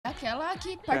aquela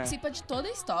que participa de toda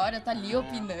a história, tá ali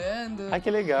opinando. Ah,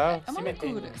 que legal. É uma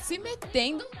loucura. Se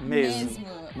metendo mesmo.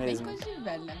 Bem coisa de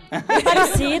velho, né?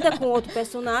 Parecida com outro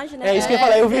personagem, né? É isso que eu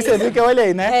falei, eu vi, você viu que eu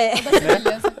olhei, né?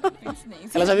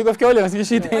 Ela já viu que eu fiquei olhando, assim,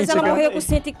 bicho idêntico. Mas ela morreu com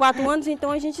 104 anos, então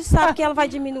a gente sabe que ela vai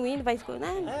diminuindo, vai ficando,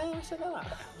 né? Chega lá.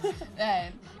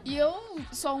 E eu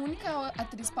sou a única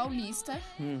atriz paulista,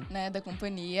 né, da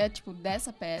companhia, tipo,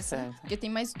 dessa peça. Certo. Porque tem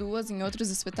mais 2 em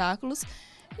outros espetáculos.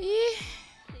 E...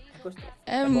 Gostei.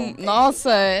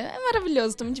 Nossa, é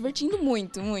maravilhoso, tô me divertindo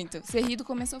muito, muito. Você ri do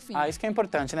começo ao fim. Isso que é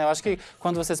importante, né? Eu acho que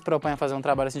quando você se propõe a fazer um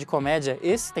trabalho assim de comédia,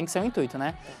 esse tem que ser o intuito,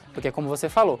 né? Porque como você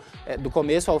falou, do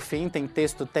começo ao fim tem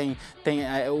texto, tem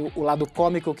o lado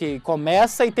cômico que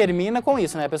começa e termina com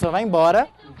isso, né? A pessoa vai embora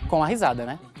com a risada,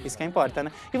 né? Isso que importa,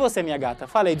 né? E você, minha gata?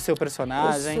 Falei do seu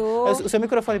personagem. O seu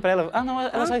microfone pra ela. Ah, não,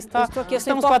 ela já está.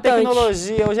 Estamos com a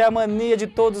tecnologia, hoje é a mania de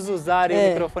todos usarem o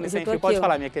microfone sem fio. Pode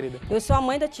falar, minha querida. Eu sou a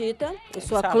mãe da Tita, eu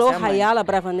sou a Clô Rayala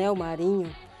Bravanel Marinho,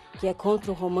 que é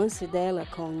contra o romance dela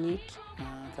com o Nick.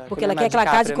 Porque ela quer que ela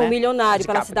case com um milionário,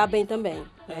 para ela se dar bem também.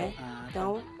 Né?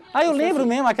 Então... eu lembro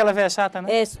mesmo aquela velha chata, né?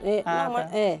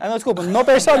 Não, desculpa, no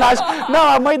personagem. Não,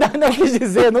 a mãe não quis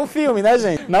dizer, no filme, né,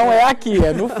 gente? Não é aqui,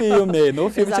 é no filme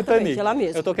Titanic. Ela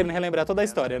mesma. Eu tô querendo relembrar toda a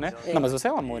história, né? Não, mas você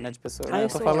é um amor, né, de pessoa, né? Eu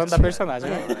tô falando ótima. da personagem,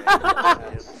 né?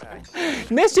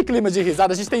 Neste clima de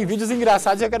risada, a gente tem vídeos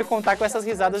engraçados e eu quero contar com essas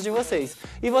risadas de vocês.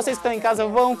 E vocês que estão em casa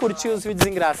vão curtir os vídeos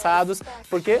engraçados,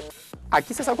 porque...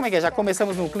 Aqui você sabe como é que é, já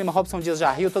começamos no clima, Robson Dias já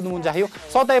riu, todo mundo já riu.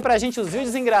 Solta aí pra gente os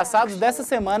vídeos engraçados dessa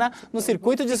semana no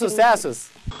Circuito de Sucessos.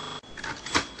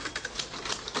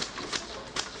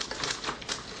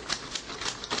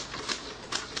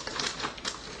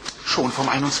 Schon vom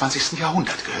 21.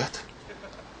 Jahrhundert gehört?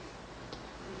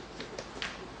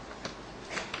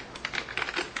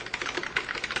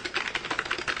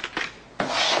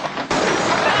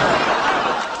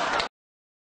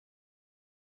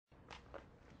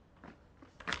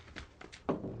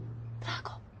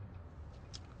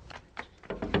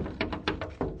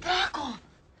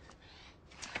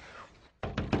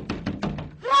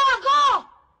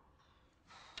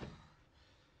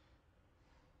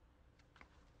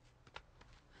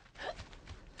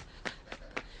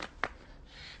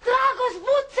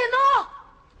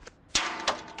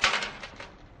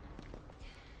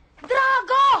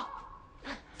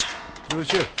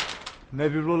 Dragi, ne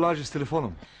bi bilo lažje s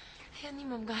telefonom? Ja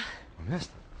nimam ga. A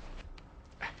mesta?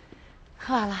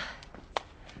 Hvala.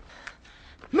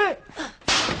 Ne!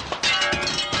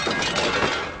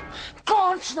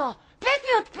 Končno! Pet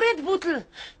mi odpred butl.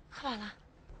 Hvala.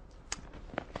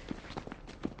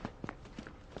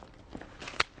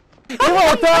 E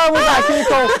voltamos aqui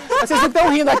com... Vocês não estão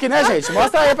rindo aqui, né, gente?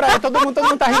 Mostra aí pra todo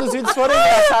mundo tá rindo, os vídeos foram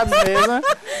engraçados mesmo,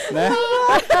 né?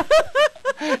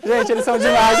 Gente, eles são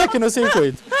demais aqui no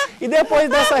circuito. E depois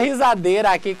dessa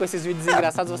risadeira aqui com esses vídeos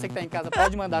engraçados, você que tá em casa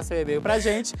pode mandar seu e-mail pra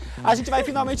gente. A gente vai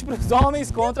finalmente pros homens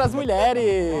contra as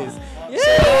mulheres.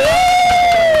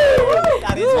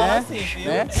 Sarisa fala assim,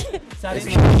 viu? Sarisa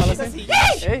fala assim.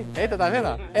 Eita, tá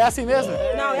vendo? É assim mesmo?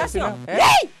 Não, é assim, ó.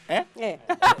 É? É.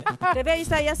 Você vê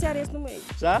isso aí, a cearense no meio.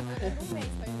 Já?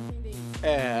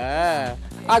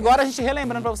 Agora a gente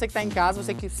relembrando pra você que tá em casa,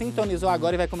 você que sintonizou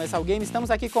agora e vai começar o game,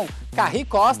 estamos aqui com CARRI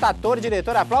Costa, ator e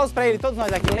diretor. Aplausos pra ele, todos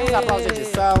nós aqui, temos aplausos de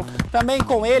edição. Também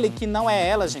com ele, que não é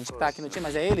ela, gente, que tá aqui no time,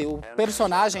 mas é ele, o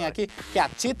personagem aqui, que é a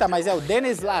Tita, mas é o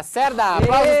DENIS LACERDA.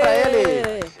 Aplausos pra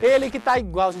ele. Ele que tá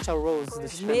igual, gente, ao Rose,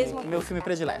 desse filme, meu filme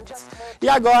predileto. E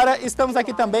agora estamos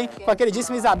aqui também com a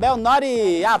queridíssima IZABEL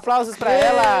NORI. Aplausos pra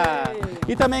ela.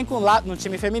 E também com lá no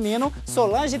time feminino,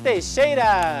 Solange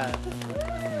TEIXEIRA.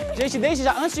 Gente, desde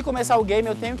já, antes de começar o game,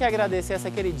 eu tenho que agradecer essa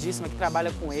queridíssima que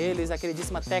trabalha com eles, a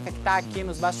queridíssima Teca que tá aqui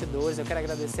nos bastidores. Eu quero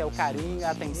agradecer o carinho,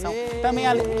 a atenção. Também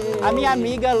a minha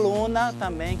amiga Luna,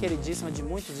 também queridíssima, de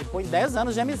 10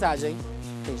 anos de amizade, hein?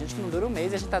 Tem gente que não dura um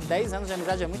mês e a gente tá 10 anos de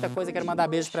amizade, é muita coisa. Quero mandar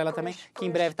beijo pra ela também, que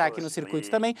em breve tá aqui no circuito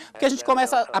também. Porque a gente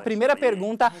começa a primeira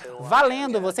pergunta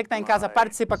valendo. Você que tá em casa,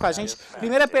 participa com a gente.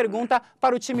 Primeira pergunta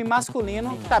para o time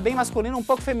masculino, que tá bem masculino, um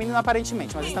pouco feminino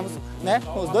aparentemente. Mas estamos, né,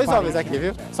 com os dois homens aqui,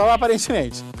 viu? Só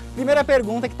aparentemente. Primeira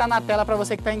pergunta que tá na tela pra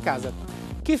você que tá em casa.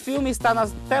 Que filme está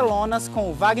nas telonas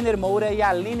com Wagner Moura e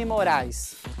Aline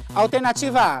Moraes?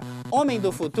 Alternativa A, Homem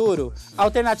do Futuro.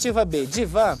 Alternativa B,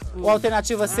 Divã. Ou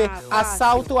alternativa C,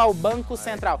 Assalto ao Banco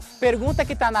Central. Pergunta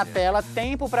que tá na tela,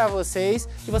 tempo pra vocês.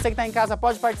 E você que tá em casa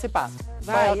pode participar.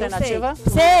 Qual é a alternativa?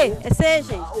 É C,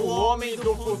 gente. O Homem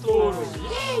do Futuro.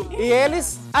 E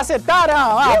eles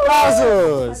acertaram!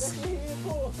 Aplausos!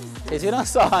 Vocês viram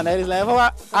só, né? Eles levam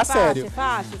a sério.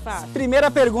 Fácil.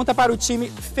 Primeira pergunta para o time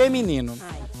feminino.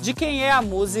 De quem é a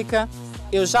música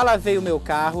eu já lavei o meu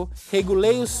carro,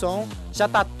 regulei o som, já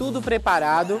tá tudo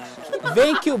preparado,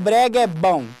 vem que o brega é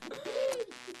bom.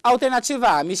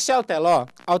 Alternativa A, Michel Teló.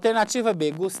 Alternativa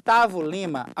B, Gustavo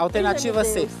Lima. Alternativa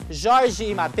C, Jorge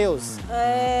e Matheus.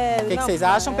 O que vocês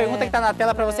acham? Pergunta que tá na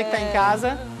tela pra você que tá em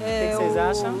casa. O que vocês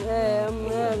acham? O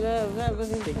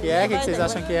que é? O que vocês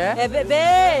acham que é? É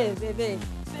B.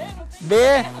 B,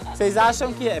 vocês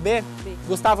acham que é B?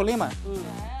 Gustavo Lima?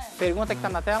 Pergunta que tá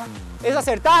na tela. Eles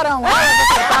acertaram! Elas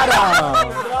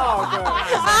acertaram!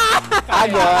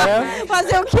 Agora...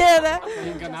 Fazer o quê, né?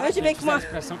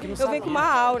 Eu venho com uma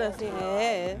aura, assim.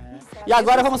 E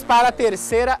agora vamos para a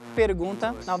terceira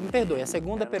pergunta. Não, me perdoe. A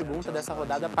segunda pergunta dessa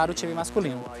rodada para o time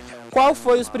masculino. Qual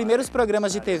foi os primeiros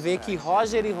programas de TV que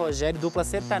Roger e Rogério, dupla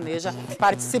sertaneja,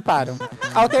 participaram?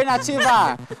 Alternativa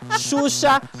A,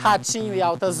 Xuxa, Ratinho e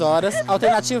Altas Horas.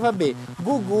 Alternativa B,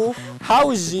 Gugu,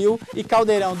 Raul Gil e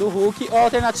Caldeirão do Hulk. Ou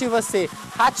alternativa C,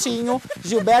 Ratinho,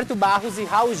 Gilberto Barros e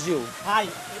Raul Gil. Ai,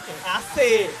 a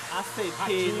C,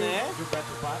 que, né?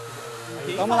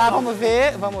 Vamos lá, vamos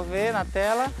ver na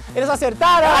tela. Eles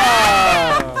acertaram!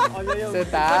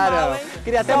 Acertaram.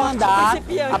 Queria até mandar,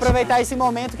 aproveitar esse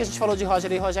momento que a gente falou de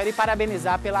Roger e Rogério e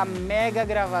parabenizar pela mega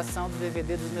gravação do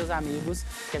DVD dos meus amigos,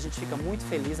 que a gente fica muito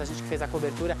feliz, a gente que fez a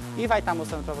cobertura e vai estar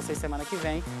mostrando pra vocês semana que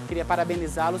vem. Queria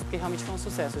parabenizá-los porque realmente foi um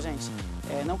sucesso, gente.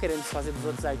 Não querendo desfazer dos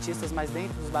outros artistas, mas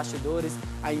dentro dos bastidores,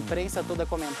 a imprensa toda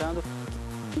comentando.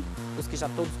 Os que já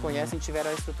todos conhecem tiveram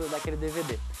a estrutura daquele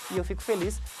DVD. E eu fico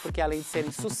feliz porque, além de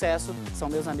serem sucesso, são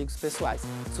meus amigos pessoais.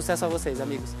 Sucesso a vocês,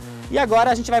 amigos. E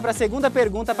agora a gente vai para a segunda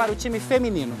pergunta para o time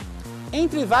feminino.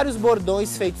 Entre vários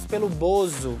bordões feitos pelo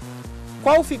Bozo,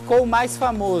 qual ficou mais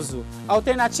famoso?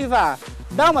 Alternativa A,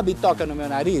 dá uma bitoca no meu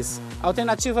nariz.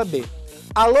 Alternativa B,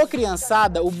 alô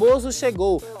criançada, o Bozo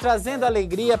chegou, trazendo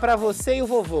alegria para você e o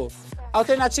vovô.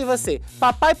 Alternativa C,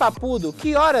 papai papudo,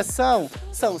 que horas são?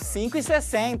 São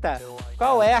 5h60.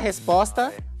 Qual é a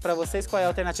resposta? Para vocês, qual é a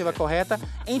alternativa correta?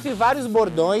 Entre vários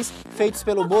bordões feitos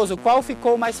pelo Bozo, qual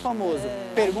ficou mais famoso?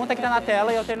 Pergunta que tá na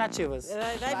tela e alternativas.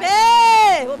 Vai B!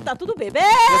 Tá tudo B. Você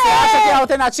acha que é a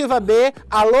alternativa B,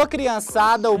 alô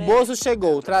criançada, o Bozo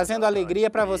chegou, trazendo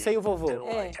alegria para você e o vovô?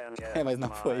 Mas não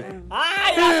foi.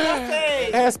 Ai, eu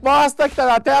sei! Resposta que tá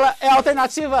na tela é a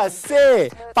alternativa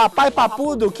C. Papai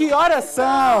papudo, que horas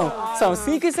são? São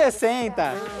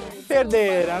 5h60.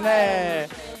 Perderam, né?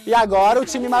 E agora o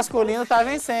time masculino tá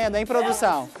vencendo, hein,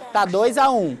 produção? Tá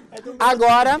 2-1.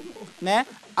 Agora, né,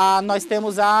 nós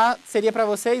temos seria pra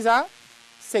vocês a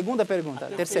segunda pergunta.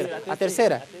 A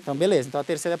terceira? Então, beleza. Então, a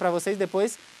terceira é pra vocês,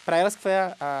 depois pra elas que foi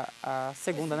a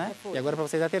segunda, né? E agora pra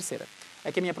vocês a terceira.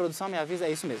 É que a minha produção me avisa,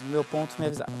 é isso mesmo, meu ponto me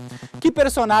avisava. Que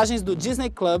personagens do Disney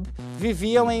Club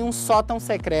viviam em um sótão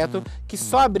secreto que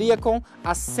só abria com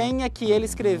a senha que ele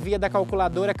escrevia da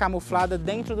calculadora camuflada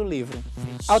dentro do livro?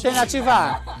 Alternativa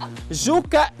A,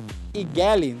 Juca e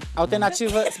Gelli.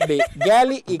 Alternativa B,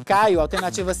 Gelli e Caio.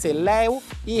 Alternativa C, Léo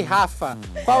e Rafa.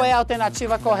 Qual é a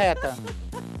alternativa correta?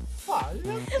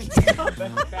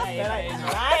 Peraí.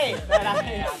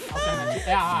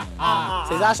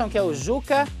 Vocês acham que é o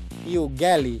Juca e o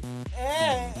Gelli?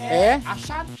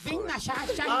 Achar, vem achar.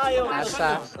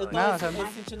 Eu tô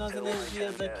sentindo as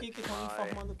energias aqui que estão me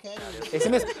informando que é isso. Esse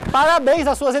mesmo. Parabéns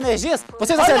às suas energias.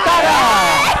 Vocês acertaram!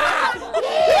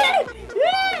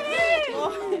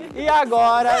 E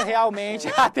agora,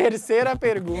 realmente, a terceira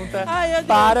pergunta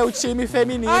para o time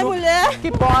feminino. Ai, mulher!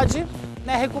 Que pode,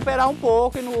 né, recuperar um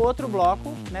pouco e no outro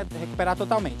bloco, né, recuperar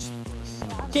totalmente.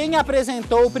 Quem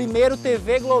apresentou o primeiro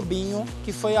TV Globinho,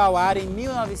 que foi ao ar em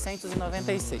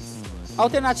 1996?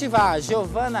 Alternativa A,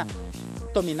 Giovanna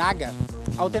Tominaga.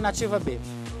 Alternativa B,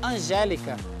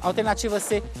 Angélica. Alternativa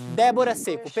C, Débora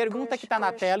Seco. Pergunta que está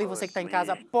na tela e você que está em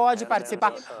casa pode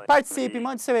participar. Participe,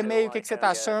 mande seu e-mail, o que você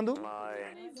está achando.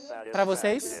 Para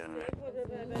vocês?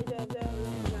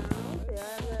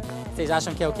 Vocês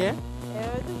acham que é o quê?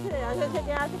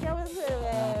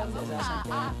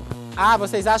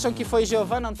 Vocês acham que foi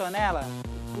Giovanna Antonella?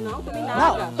 Não, Tominaga.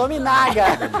 Não, Tominaga.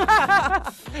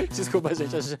 Desculpa,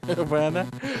 gente, a Giovanna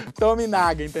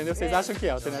Tominaga, entendeu? Vocês acham que é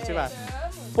a alternativa A?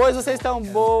 Pois vocês estão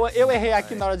boa. Eu errei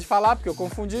aqui na hora de falar, porque eu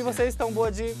confundi. Vocês estão boa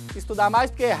de estudar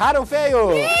mais, porque erraram feio.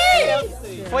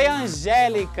 Foi a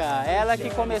Angélica. Ela que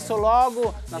começou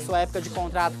logo na sua época de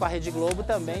contrato com a Rede Globo,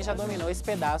 também já dominou esse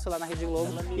pedaço lá na Rede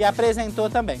Globo e apresentou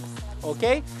também,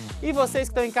 ok? E vocês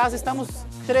que estão em casa, estamos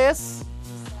 3...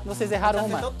 Vocês erraram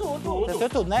uma. Acertou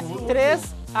tudo, né? 3-1.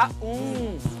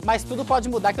 Mas tudo pode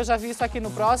mudar, que eu já vi isso aqui no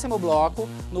próximo bloco.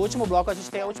 No último bloco a gente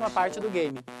tem a última parte do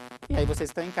game. E aí vocês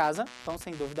que estão em casa, então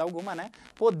sem dúvida alguma, né?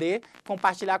 Poder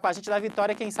compartilhar com a gente da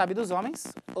vitória, quem sabe, dos homens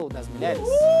ou das mulheres,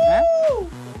 né?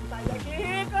 Sai daqui,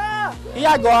 rica! E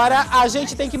agora a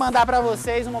gente tem que mandar pra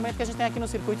vocês um momento que a gente tem aqui no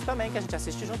circuito também, que a gente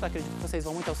assiste junto. Acredito que vocês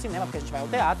vão muito ao cinema, porque a gente vai ao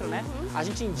teatro, né? A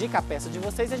gente indica a peça de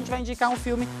vocês e a gente vai indicar um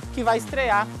filme que vai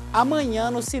estrear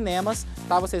amanhã nos cinemas,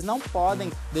 tá? Vocês não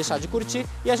podem deixar de curtir.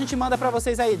 E a gente manda pra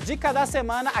vocês aí, dica da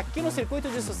semana aqui no Circuito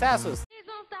de Sucessos.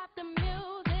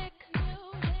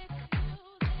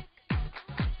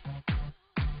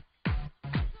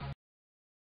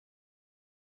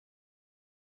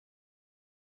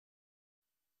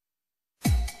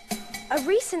 A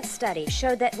recent study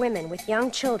showed that women with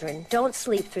young children don't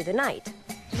sleep through the night.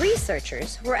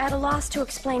 Researchers were at a loss to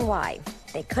explain why.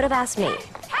 They could have asked me.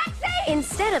 Taxi!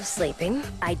 Instead of sleeping,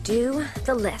 I do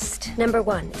the list. Number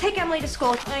 1, take Emily to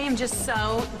school. I am just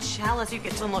so jealous you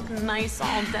get to look nice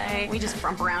all day. We just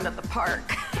frump around at the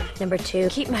park. Number 2,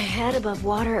 keep my head above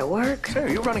water at work. Hey, are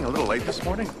you running a little late this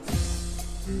morning?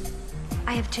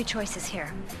 I have 2 choices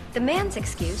here. The man's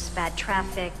excuse, bad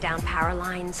traffic, down power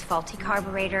lines, faulty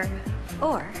carburetor,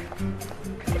 or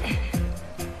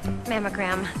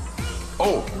mammogram.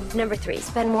 Oh. Number 3,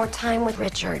 spend more time with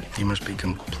Richard. You must be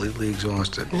completely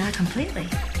exhausted. Not completely.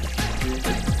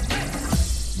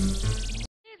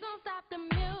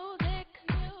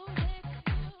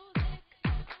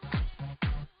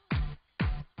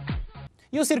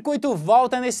 E o circuito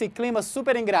volta nesse clima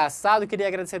super engraçado. Queria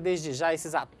agradecer desde já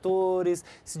esses atores,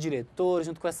 esse diretor,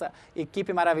 junto com essa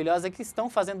equipe maravilhosa que estão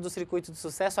fazendo do Circuito de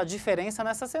Sucesso a diferença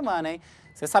nessa semana, hein?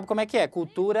 Você sabe como é que é,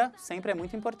 cultura sempre é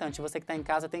muito importante. Você que está em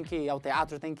casa tem que ir ao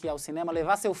teatro, tem que ir ao cinema,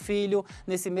 levar seu filho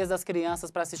nesse mês das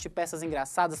crianças para assistir peças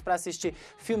engraçadas, para assistir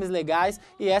filmes legais.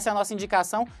 E essa é a nossa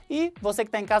indicação. E você que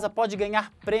está em casa pode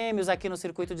ganhar prêmios aqui no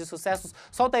Circuito de Sucessos.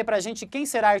 Solta aí pra gente quem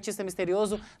será artista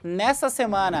misterioso nessa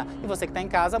semana. E você que está em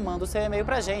casa, manda o seu e-mail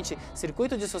pra gente,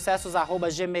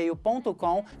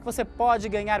 circuitodesucessos@gmail.com, que você pode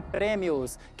ganhar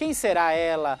prêmios. Quem será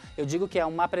ela? Eu digo que é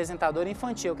uma apresentadora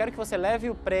infantil. Eu quero que você leve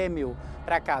o prêmio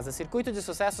pra casa,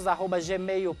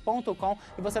 circuitodesucessos@gmail.com,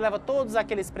 e você leva todos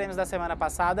aqueles prêmios da semana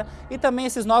passada e também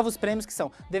esses novos prêmios que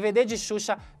são DVD de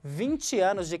Xuxa, 20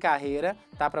 anos de carreira,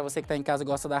 tá? Pra você que tá em casa e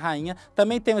gosta da rainha.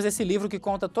 Também temos esse livro que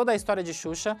conta toda a história de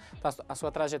Xuxa, tá? A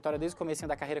sua trajetória desde o comecinho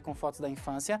da carreira com fotos da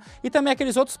infância, e também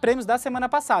aqueles outros prêmios da semana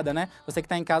passada, né? Você que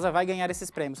tá em casa vai ganhar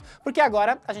esses prêmios. Porque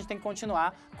agora a gente tem que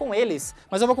continuar com eles.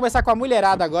 Mas eu vou começar com a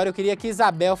mulherada agora. Eu queria que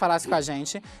Isabel falasse com a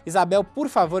gente. Isabel, por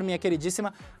favor, minha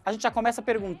queridíssima. A gente já começa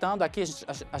perguntando aqui,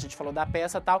 a gente falou da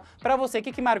peça e tal. Pra você, o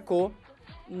que marcou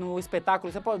no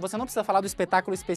espetáculo? Você não precisa falar do espetáculo específico